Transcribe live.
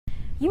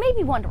You may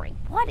be wondering,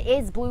 what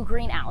is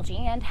blue-green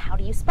algae and how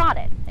do you spot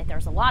it? If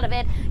there's a lot of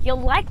it,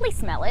 you'll likely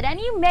smell it, and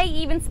you may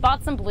even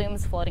spot some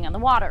blooms floating on the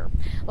water.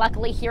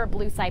 Luckily here at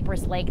Blue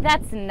Cypress Lake,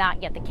 that's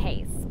not yet the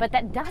case, but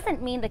that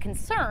doesn't mean the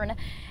concern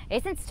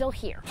isn't still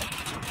here.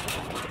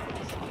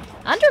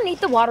 Underneath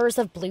the waters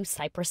of Blue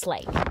Cypress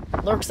Lake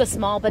lurks a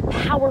small but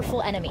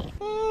powerful enemy.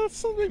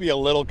 So maybe a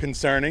little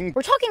concerning.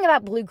 We're talking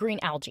about blue-green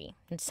algae.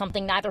 It's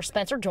something neither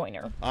Spencer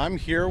Joyner, I'm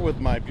here with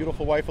my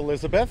beautiful wife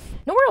Elizabeth,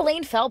 nor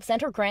Elaine Phelps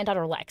and her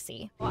granddaughter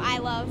Lexi Well, I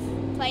love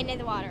playing in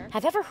the water.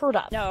 have ever heard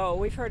of. No,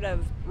 we've heard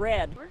of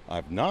red.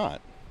 I've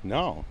not.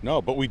 No,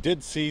 but we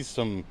did see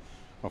some,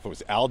 I don't know if it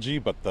was algae,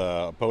 but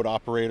the boat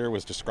operator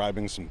was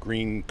describing some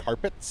green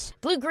carpets.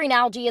 Blue-green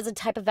algae is a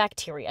type of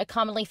bacteria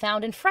commonly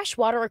found in fresh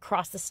water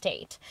across the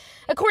state,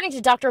 according to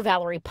Dr.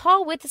 Valerie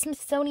Paul with the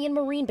Smithsonian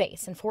Marine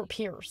Base in Fort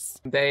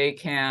Pierce. They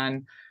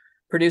can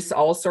produce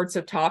all sorts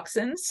of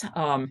toxins.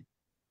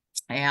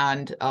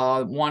 And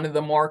one of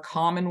the more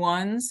common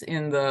ones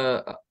in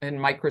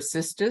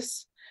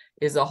microcystis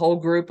is a whole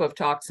group of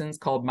toxins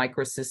called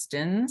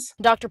microcystins.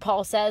 Dr.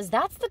 Paul says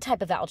that's the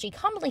type of algae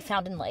commonly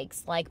found in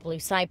lakes like Blue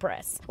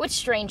Cypress, which,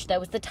 strange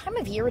though, is the time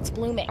of year it's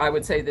blooming. I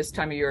would say this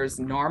time of year is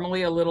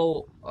normally a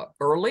little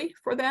early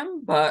for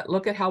them, but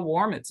look at how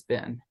warm it's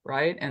been,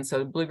 right? And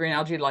so blue-green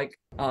algae like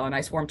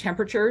nice warm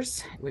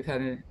temperatures. We've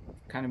had a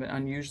kind of an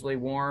unusually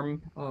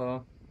warm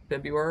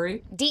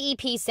February.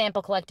 DEP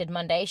sample collected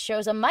Monday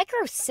shows a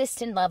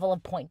microcystin level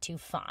of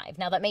 0.25.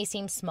 Now that may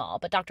seem small,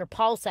 but Dr.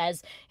 Paul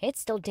says it's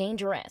still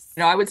dangerous.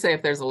 I would say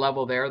if there's a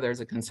level there, there's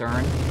a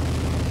concern.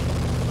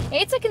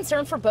 It's a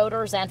concern for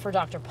boaters and for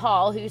Dr.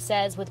 Paul, who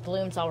says with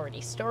blooms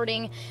already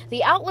starting,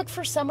 the outlook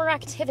for summer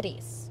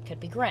activities could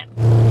be grim.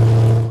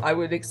 I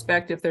would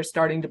expect if they're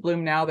starting to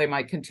bloom now, they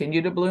might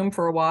continue to bloom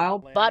for a while.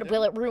 But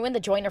will it ruin the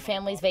Joyner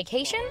family's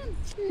vacation?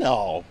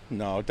 No,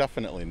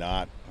 definitely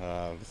not.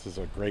 This is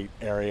a great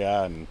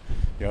area, and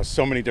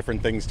so many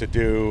different things to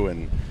do,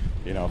 and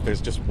if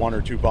there's just one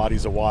or two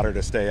bodies of water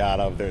to stay out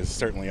of, there's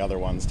certainly other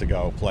ones to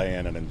go play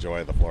in and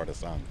enjoy the Florida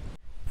sun.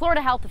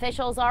 Florida health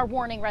officials are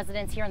warning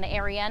residents here in the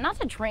area not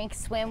to drink,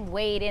 swim,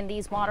 wade in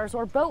these waters,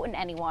 or boat in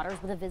any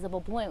waters with a visible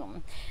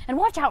bloom. And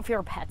watch out for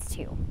your pets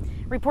too.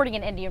 Reporting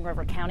in Indian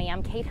River County,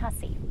 I'm Kate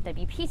Hussey,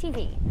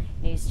 WPTV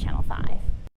News Channel 5.